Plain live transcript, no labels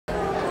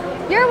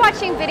You're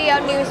watching Video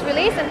News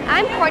Release and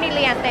I'm Courtney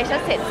Leanne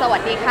Techasit.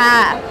 Sawadee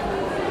ka.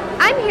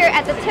 I'm here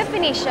at the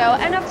Tiffany show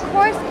and of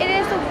course it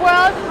is a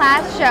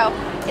world-class show.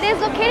 It is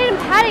located in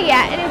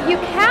Pattaya and if you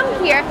come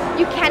here,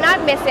 you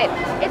cannot miss it.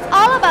 It's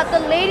all about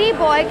the Lady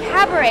Boy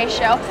Cabaret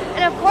show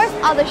and of course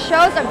all the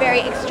shows are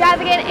very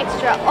extravagant,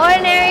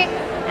 extraordinary,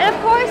 and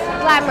of course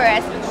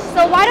glamorous.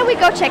 So why don't we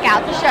go check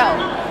out the show?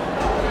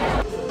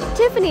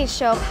 Tiffany's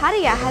show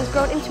Pattaya has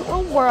grown into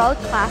a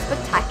world-class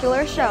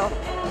spectacular show,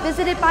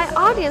 visited by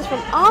audience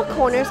from all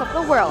corners of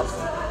the world.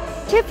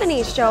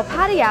 Tiffany's show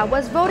Pattaya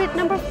was voted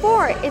number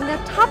 4 in the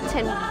top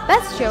 10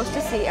 best shows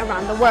to see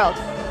around the world.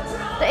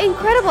 The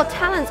incredible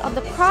talents of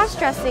the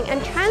cross-dressing and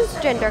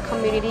transgender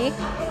community,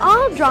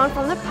 all drawn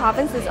from the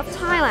provinces of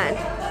Thailand,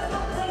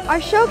 are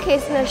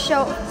showcased in a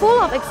show full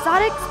of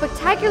exotic,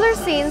 spectacular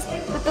scenes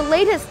with the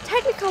latest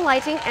technical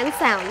lighting and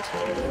sound.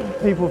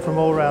 People from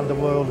all around the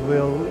world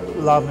will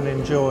love and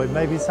enjoy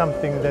maybe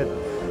something that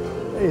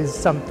is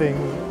something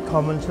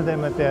common to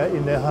them in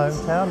their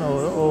hometown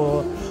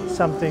or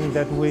something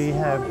that we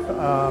have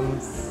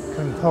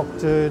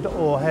concocted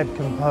or had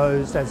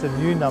composed as a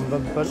new number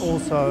but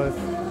also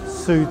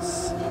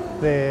suits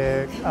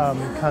their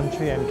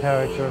country and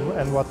character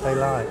and what they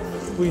like.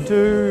 We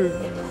do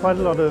quite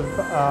a lot of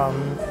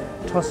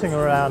tossing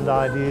around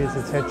ideas,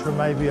 etc.,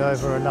 maybe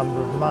over a number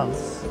of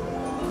months.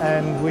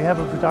 And we have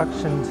a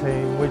production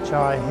team which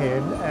I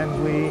head,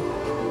 and we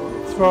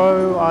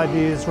throw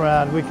ideas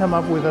around. We come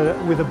up with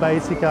a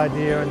basic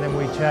idea, and then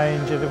we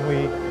change it, and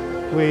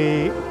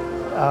we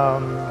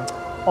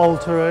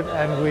alter it,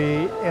 and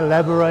we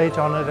elaborate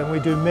on it, and we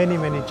do many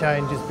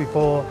changes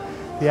before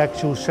the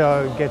actual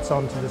show gets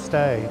onto the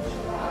stage.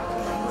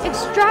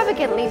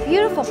 Extravagantly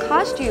beautiful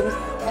costumes,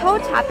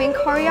 toe-tapping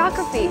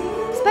choreography,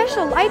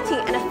 special lighting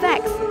and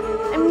effects,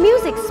 and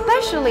music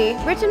specially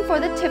written for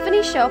the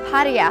Tiffany show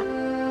Pattaya,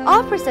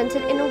 all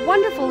presented in a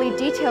wonderfully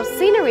detailed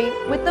scenery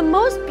with the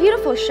most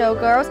beautiful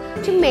showgirls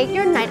to make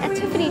your night at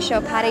Tiffany show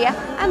Pattaya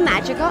a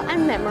magical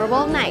and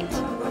memorable night.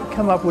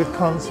 Come up with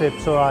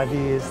concepts or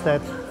ideas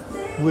that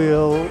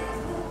will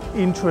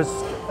interest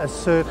a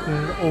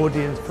certain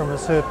audience from a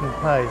certain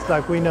place.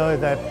 Like we know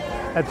that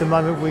at the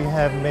moment we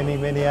have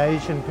many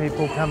Asian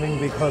people coming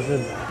because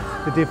of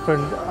the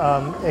different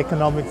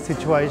economic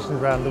situations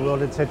around the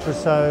world, etc.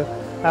 So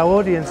our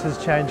audience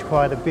has changed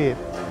quite a bit.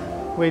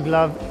 We'd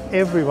love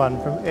everyone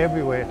from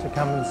everywhere to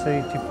come and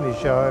see Tiffany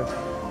show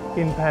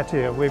in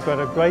Pattaya. We've got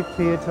a great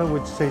theatre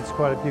which seats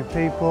quite a few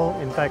people,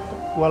 in fact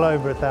well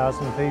over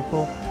 1,000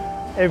 people.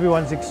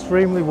 Everyone's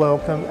extremely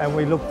welcome and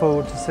we look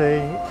forward to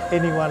seeing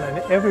anyone and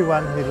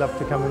everyone who'd love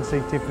to come and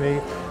see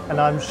Tiffany, and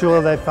I'm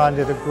sure they find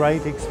it a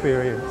great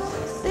experience.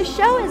 The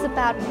show is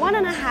about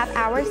 1.5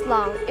 hours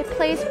long. It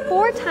plays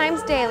 4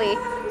 times daily,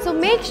 so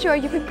make sure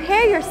you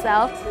prepare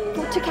yourself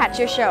to catch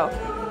your show.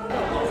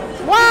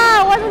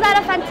 Wow, wasn't that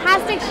a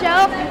fantastic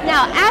show?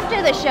 Now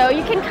after the show,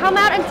 you can come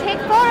out and take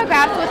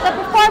photographs with the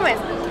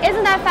performance.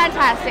 Isn't that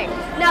fantastic?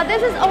 Now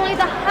this is only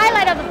the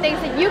highlight of the things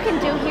that you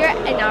can do here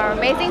in our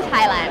amazing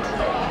Thailand.